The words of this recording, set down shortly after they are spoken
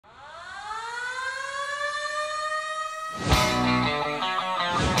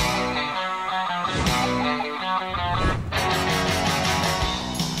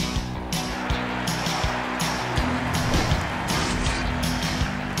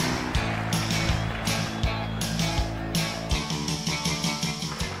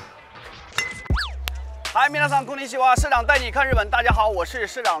嗨，皆さんこんにちは，社长带你看日本。大家好，我是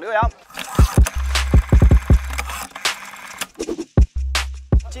社长刘洋。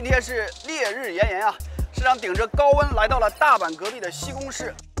今天是烈日炎炎啊，社长顶着高温来到了大阪隔壁的西宫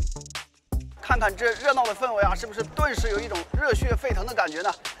市。看看这热闹的氛围啊，是不是顿时有一种热血沸腾的感觉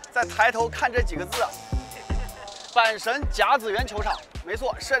呢？再抬头看这几个字啊，阪神甲子园球场。没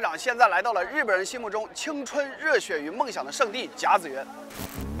错，社长现在来到了日本人心目中青春、热血与梦想的圣地甲子园。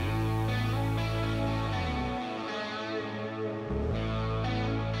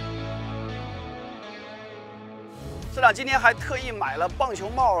 社长今天还特意买了棒球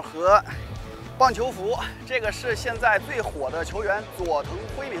帽和棒球服，这个是现在最火的球员佐藤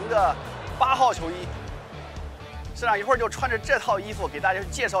辉明的8号球衣。社长一会儿就穿着这套衣服给大家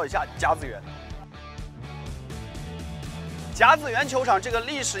介绍一下甲子园。甲子园球场这个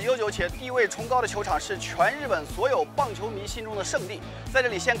历史悠久且地位崇高的球场，是全日本所有棒球迷心中的圣地。在这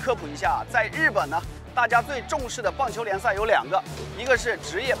里先科普一下，在日本呢，大家最重视的棒球联赛有2个，一个是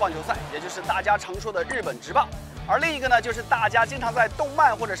职业棒球赛，也就是大家常说的日本职棒。 而另一个呢，就是大家经常在动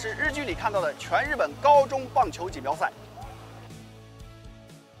漫或者是日剧里看到的全日本高中棒球锦标赛。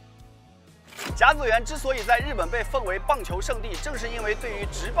甲子园之所以在日本被奉为棒球圣地，正是因为对于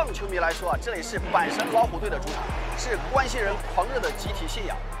职棒球迷来说啊，这里是阪神老虎队的主场，是关西人狂热的集体信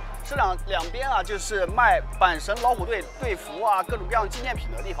仰。社长两边啊，就是卖阪神老虎队队服啊，各种各样纪念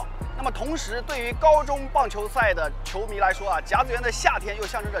品的地方。 那么同时，对于高中棒球赛的球迷来说啊，甲子园的夏天又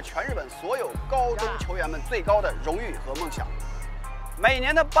象征着全日本所有高中球员们最高的荣誉和梦想。每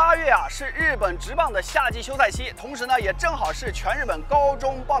年的8月啊，是日本职棒的夏季休赛期，同时呢，也正好是全日本高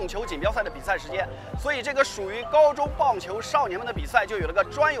中棒球锦标赛的比赛时间，所以这个属于高中棒球少年们的比赛就有了个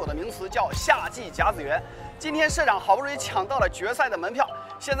专有的名词，叫夏季甲子园。今天社长好不容易抢到了决赛的门票，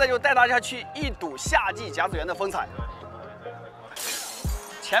现在就带大家去一睹夏季甲子园的风采。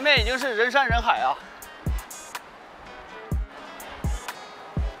 前面已经是人山人海啊！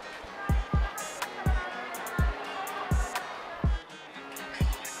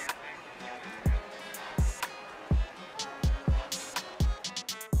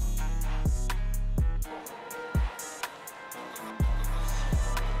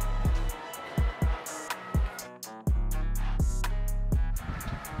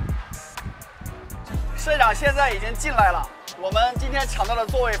社长现在已经进来了。 我们今天抢到的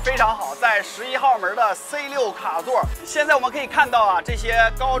座位非常好，在11号门的 C6卡座。现在我们可以看到啊，这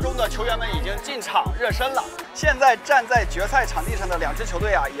些高中的球员们已经进场热身了。现在站在决赛场地上的2支球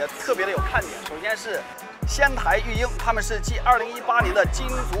队啊，也特别的有看点。首先是仙台育英，他们是继2018年的金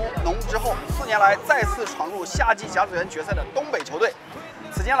足农之后，4年来再次闯入夏季甲子园决赛的东北球队。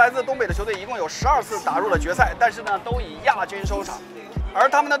此前来自东北的球队一共有12次打入了决赛，但是呢，都以亚军收场。 而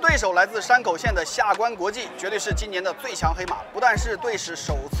他们的对手来自山口县的下关国际，绝对是今年的最强黑马。不但是队史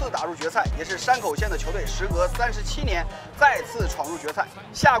首次打入决赛，也是山口县的球队时隔37年再次闯入决赛。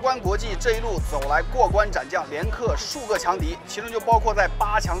下关国际这一路走来过关斩将，连克数个强敌，其中就包括在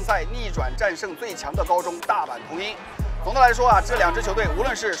8强赛逆转战胜最强的高中大阪桐蔭。总的来说啊，这2支球队无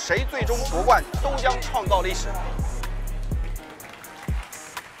论是谁最终夺冠，都将创造历史。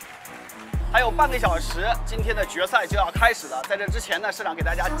 还有半个小时，今天的决赛就要开始了。在这之前呢，社长给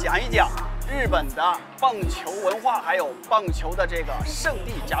大家讲一讲日本的棒球文化，还有棒球的这个圣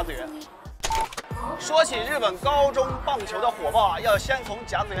地甲子园。说起日本高中棒球的火爆啊，要先从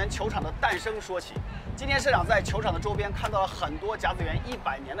甲子园球场的诞生说起。今天社长在球场的周边看到了很多甲子园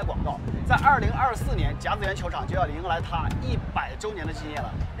100年的广告。在2024年，甲子园球场就要迎来它100周年的纪念了。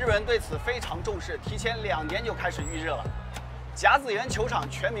日本人对此非常重视，提前2年就开始预热了。 甲子园球场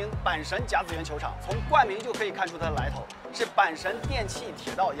全名阪神甲子园球场，从冠名就可以看出它的来头，是阪神电气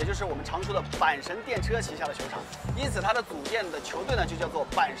铁道，也就是我们常说的阪神电车旗下的球场，因此它的组建的球队呢就叫做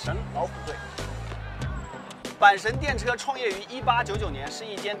阪神老虎队。阪神电车创业于1899年，是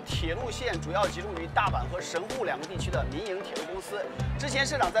一间铁路线主要集中于大阪和神户2个地区的民营铁路公司。之前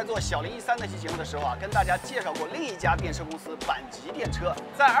社长在做小林103那期节目的时候啊，跟大家介绍过另一家电车公司阪急电车。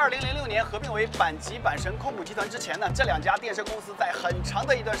在2006年合并为阪急阪神控股集团之前呢，这2家电车公司在很长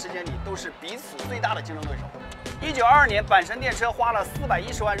的一段时间里都是彼此最大的竞争对手。1922年，阪神电车花了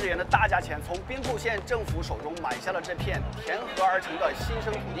410万日元的大价钱，从兵库县政府手中买下了这片填河而成的新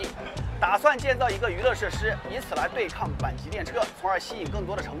生土地，打算建造一个娱乐设施，以此来对抗阪急电车，从而吸引更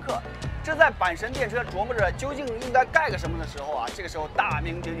多的乘客。这在阪神电车琢磨着究竟应该盖个什么的时候啊，这个时候大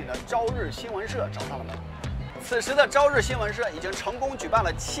名鼎鼎的朝日新闻社找上了门。此时的朝日新闻社已经成功举办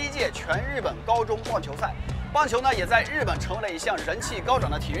了7届全日本高中棒球赛。 棒球呢，也在日本成为了一项人气高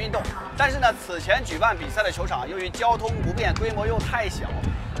涨的体育运动。但是呢，此前举办比赛的球场由于交通不便，规模又太小，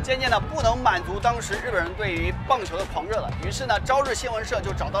渐渐的不能满足当时日本人对于棒球的狂热了，于是呢，朝日新闻社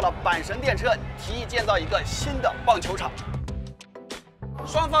就找到了阪神电车，提议建造一个新的棒球场。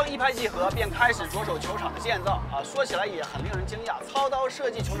双方一拍即合，便开始着手球场的建造啊。说起来也很令人惊讶，操刀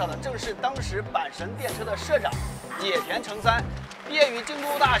设计球场的正是当时阪神电车的社长野田诚三。毕业于京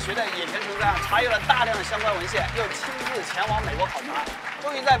都大学的野田诚三查阅了大量的相关文献，又亲自前往美国考察，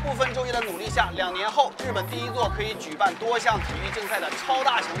终于在部分昼夜的努力下，2年后，日本第一座可以举办多项体育竞赛的超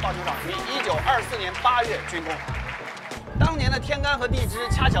大型棒球场于1924年8月竣工。当年的天干和地支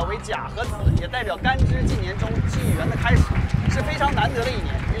恰巧为甲和子，也代表干支纪年中纪元的开始，是非常难得的一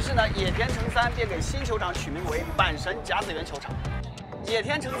年。于是呢，野田诚三便给新球场取名为阪神甲子园球场。野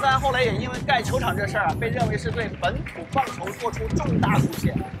田诚三后来也因为盖球场这事儿被认为是对本土棒球做出重大贡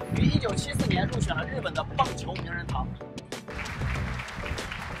献，于1974年入选了日本的棒球名人堂。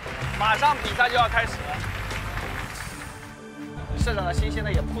马上比赛就要开始了，社长的心现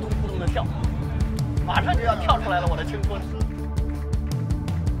在也扑通扑通的跳，马上就要跳出来了，我的青春。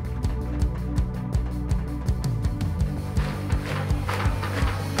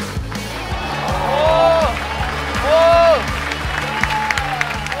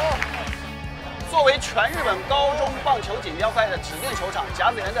作为全日本高中棒球锦标赛的指定球场，甲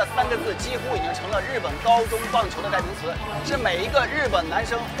子园这3个字几乎已经成了日本高中棒球的代名词，是每一个日本男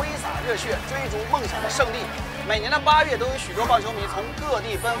生挥洒热血、追逐梦想的圣地。每年的8月都有许多棒球迷从各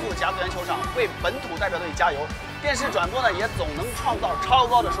地奔赴甲子园球场为本土代表队加油，电视转播呢也总能创造超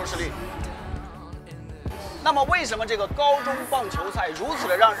高的收视率。那么为什么这个高中棒球赛如此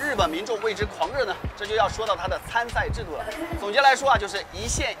的让日本民众为之狂热呢？这就要说到它的参赛制度了。总结来说啊，就是一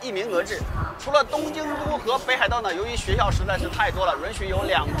县一名额制。除了东京都和北海道呢，由于学校实在是太多了，允许有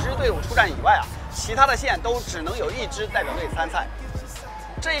2支队伍出战以外啊，其他的县都只能有1支代表队参赛。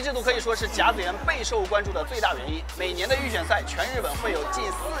这一制度可以说是甲子园备受关注的最大原因。每年的预选赛，全日本会有近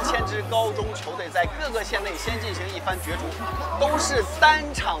4000支高中球队在各个县内先进行一番角逐，都是单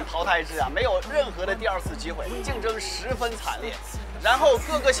场淘汰制啊，没有任何的第2次机会，竞争十分惨烈。然后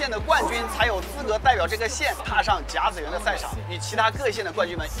各个县的冠军才有资格代表这个县踏上甲子园的赛场，与其他各县的冠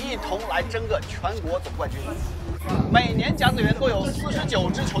军们一同来争个全国总冠军。每年甲子园都有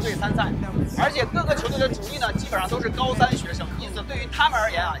49支球队参赛，而且各个球队的主力呢，基本上都是高3学生，因此对于他们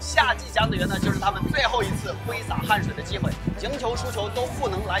而言啊，夏季甲子园呢就是他们最后一次挥洒汗水的机会，赢球输球都不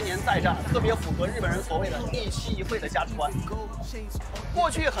能来年再战，特别符合日本人所谓的一期一会的价值观。过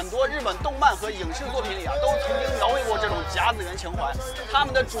去很多日本动漫和影视作品里啊，都曾经描绘过这种甲子园情怀，他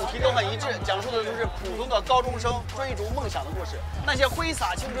们的主题都很一致，讲述的就是普通的高中生追逐梦想的故事。那些挥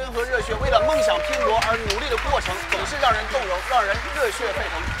洒青春和热血，为了梦想拼搏而努力的过程，总是让人动容，让人热血沸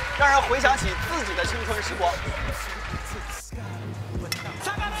腾，让人回想起自己的青春时光。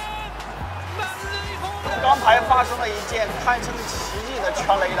刚才发生了一件堪称奇迹的全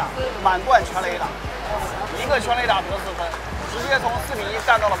垒打，满贯全垒打，一个全垒打得4分，直接从4-1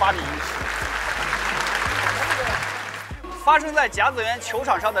干到了8-1。发生在甲子园球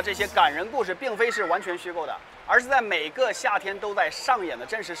场上的这些感人故事，并非是完全虚构的，而是在每个夏天都在上演的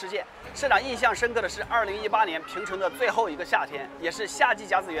真实事件。社长印象深刻的是2018年平成的最后一个夏天，也是夏季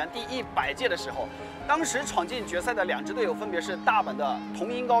甲子园第100届的时候，当时闯进决赛的2支队伍分别是大阪的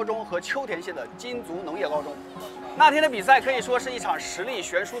桐荫高中和秋田县的金足农业高中。那天的比赛可以说是一场实力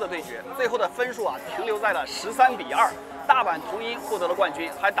悬殊的对决，最后的分数啊停留在了13-2。大阪桐荫获得了冠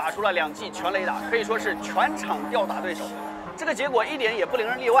军，还打出了2记全垒打，可以说是全场吊打对手。这个结果一点也不令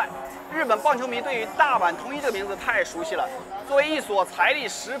人意外。日本棒球迷对于大阪桐荫这个名字太熟悉了。作为一所财力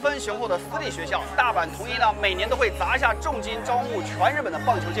十分雄厚的私立学校，大阪桐荫呢每年都会砸下重金招募全日本的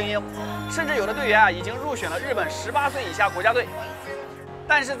棒球精英，甚至有的队员啊已经入选了日本18岁以下国家队。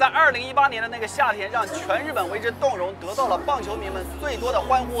但是在2018年的那个夏天，让全日本为之动容，得到了棒球迷们最多的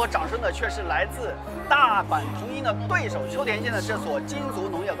欢呼和掌声的，却是来自大阪桐荫的对手秋田县的这所金足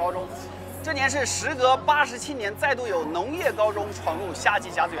农业高中。这年是时隔87年，再度有农业高中闯入夏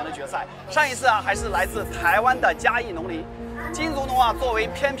季甲子园的决赛。上一次啊，还是来自台湾的嘉义农林。金足农啊，作为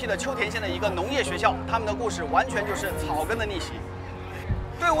偏僻的秋田县的一个农业学校，他们的故事完全就是草根的逆袭。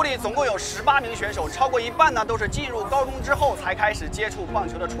队伍里总共有18名选手，超过一半呢都是进入高中之后才开始接触棒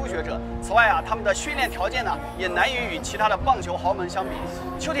球的初学者。此外啊，他们的训练条件呢也难以与其他的棒球豪门相比。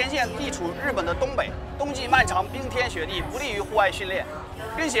秋田县地处日本的东北，冬季漫长，冰天雪地，不利于户外训练。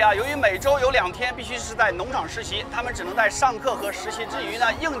并且啊，由于每周有2天必须是在农场实习，他们只能在上课和实习之余呢，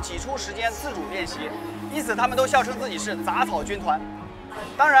硬挤出时间自主练习。因此，他们都笑称自己是杂草军团。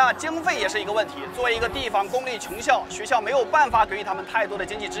当然啊，经费也是一个问题。作为一个地方公立穷校，学校没有办法给予他们太多的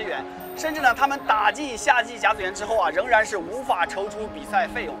经济支援，甚至呢，他们打进夏季甲子园之后啊，仍然是无法筹出比赛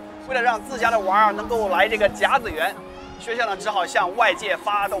费用。为了让自家的娃儿能够来这个甲子园，学校呢只好向外界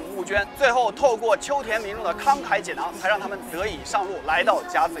发动募捐，最后透过秋田民众的慷慨解囊，才让他们得以上路，来到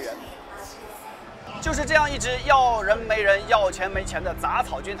甲子园。就是这样一支要人没人、要钱没钱的杂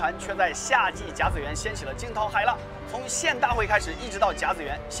草军团，却在夏季甲子园掀起了惊涛骇浪。从县大会开始，一直到甲子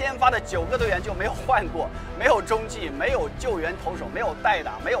园，先发的9个队员就没有换过，没有中继，没有救援投手，没有代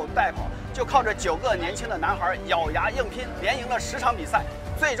打，没有代跑，就靠着9个年轻的男孩咬牙硬拼，连赢了10场比赛，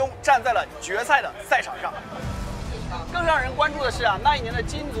最终站在了决赛的赛场上。更让人关注的是那一年的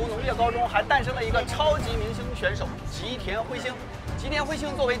金足农业高中还诞生了一个超级明星选手吉田辉星。吉田辉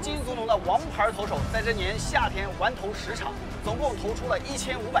星作为金足农的王牌投手，在这年夏天完投10场，总共投出了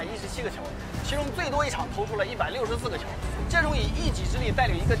1517个球，其中最多一场投出了164个球。这种以一己之力带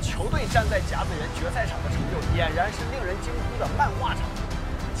领一个球队站在甲子园决赛场的成就，俨然是令人惊呼的漫画场面。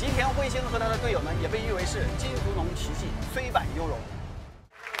吉田辉星和他的队友呢，也被誉为是金足农奇迹，虽败犹荣。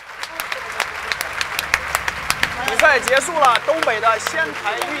比赛结束了，东北的仙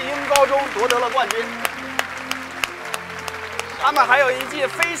台育英高中夺得了冠军。他们还有一记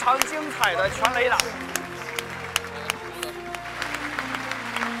非常精彩的全垒打。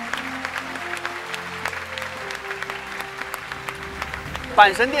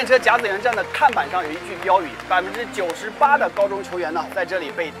阪神电车甲子园站的看板上有一句标语：98%的高中球员呢在这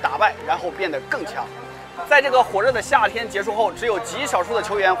里被打败，然后变得更强。在这个火热的夏天结束后，只有极少数的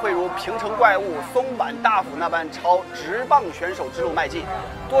球员会如平成怪物、松坂大辅那般朝职棒选手之路迈进，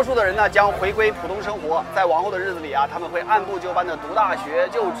多数的人呢将回归普通生活。在往后的日子里他们会按部就班的读大学、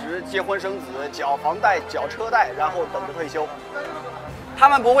就职、结婚生子、缴房贷、缴车贷，然后等着退休。他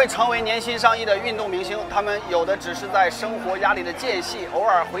们不会成为年薪上亿的运动明星，他们有的只是在生活压力的间隙，偶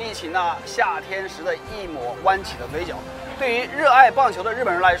尔回忆起那夏天时的一抹弯起的嘴角。对于热爱棒球的日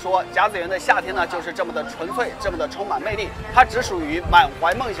本人来说，甲子园的夏天呢，就是这么的纯粹，这么的充满魅力。它只属于满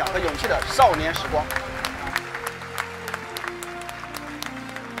怀梦想和勇气的少年时光。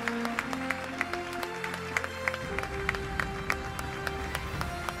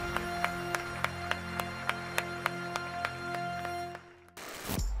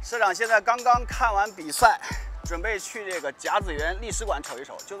社长现在刚刚看完比赛，准备去这个甲子园历史馆瞅一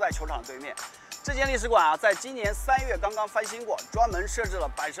瞅，就在球场对面。这间历史馆在今年3月刚刚翻新过，专门设置了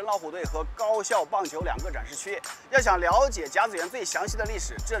阪神老虎队和高校棒球2个展示区。要想了解甲子园最详细的历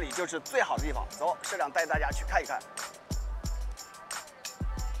史，这里就是最好的地方。走，社长带大家去看一看。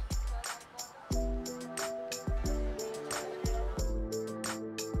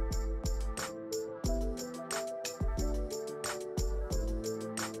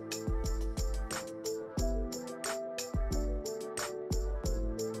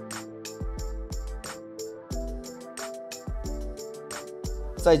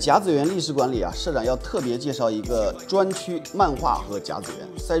在甲子园历史馆里社长要特别介绍一个专区——漫画和甲子园。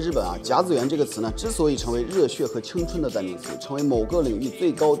在日本甲子园这个词呢，之所以成为热血和青春的代名词，成为某个领域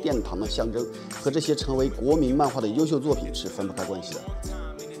最高殿堂的象征，和这些成为国民漫画的优秀作品是分不开关系的。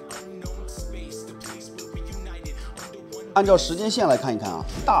按照时间线来看一看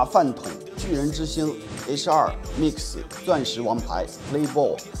大饭桶、巨人之星、H2、Mix、钻石王牌、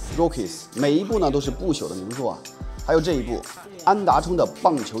Playball、Rockies， 每一部呢都是不朽的名作还有这一部安达充的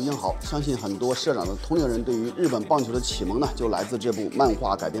棒球英豪，相信很多社长的同龄人对于日本棒球的启蒙呢，就来自这部漫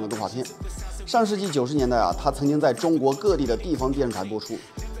画改编的动画片。上世纪90年代它曾经在中国各地的地方电视台播出。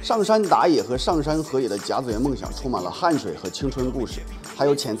上山打野和上山河野的甲子园梦想充满了汗水和青春故事，还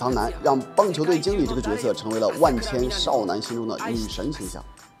有潜藏男，让棒球队经理这个角色成为了万千少男心中的女神形象。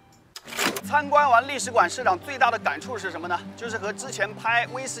参观完历史馆，社长最大的感触是什么呢？就是和之前拍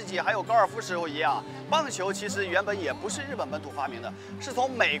威士忌还有高尔夫时候一样，棒球其实原本也不是日本本土发明的，是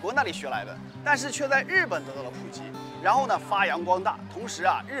从美国那里学来的，但是却在日本得到了普及，然后呢发扬光大。同时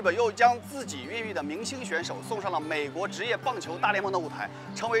日本又将自己孕育的明星选手送上了美国职业棒球大联盟的舞台，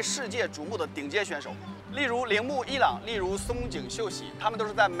成为世界瞩目的顶尖选手。例如铃木一朗，例如松井秀喜，他们都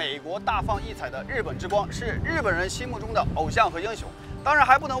是在美国大放异彩的日本之光，是日本人心目中的偶像和英雄。当然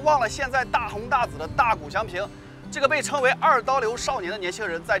还不能忘了现在大红大紫的大谷翔平，这个被称为2刀流少年的年轻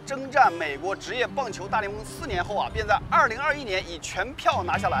人，在征战美国职业棒球大联盟4年后便在2021年以全票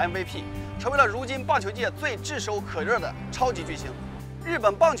拿下了 MVP， 成为了如今棒球界最炙手可热的超级巨星。日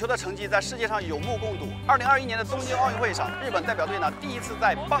本棒球的成绩在世界上有目共睹。2021年的东京奥运会上，日本代表队呢第一次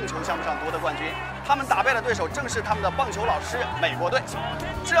在棒球项目上夺得冠军，他们打败的对手正是他们的棒球老师美国队。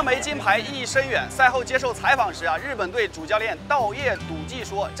这枚金牌意义深远。赛后接受采访时日本队主教练稻叶笃纪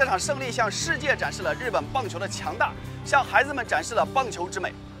说，这场胜利向世界展示了日本棒球的强大，向孩子们展示了棒球之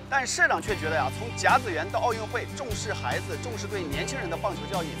美。但社长却觉得从甲子园到奥运会，重视孩子、重视对年轻人的棒球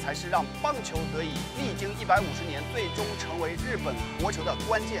教育，才是让棒球得以历经150年，最终成为日本国球的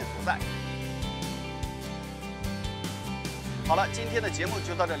关键所在。好了，今天的节目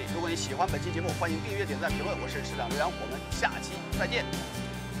就到这里。如果你喜欢本期节目，欢迎订阅、点赞、评论。我是市长刘洋，我们下期再见。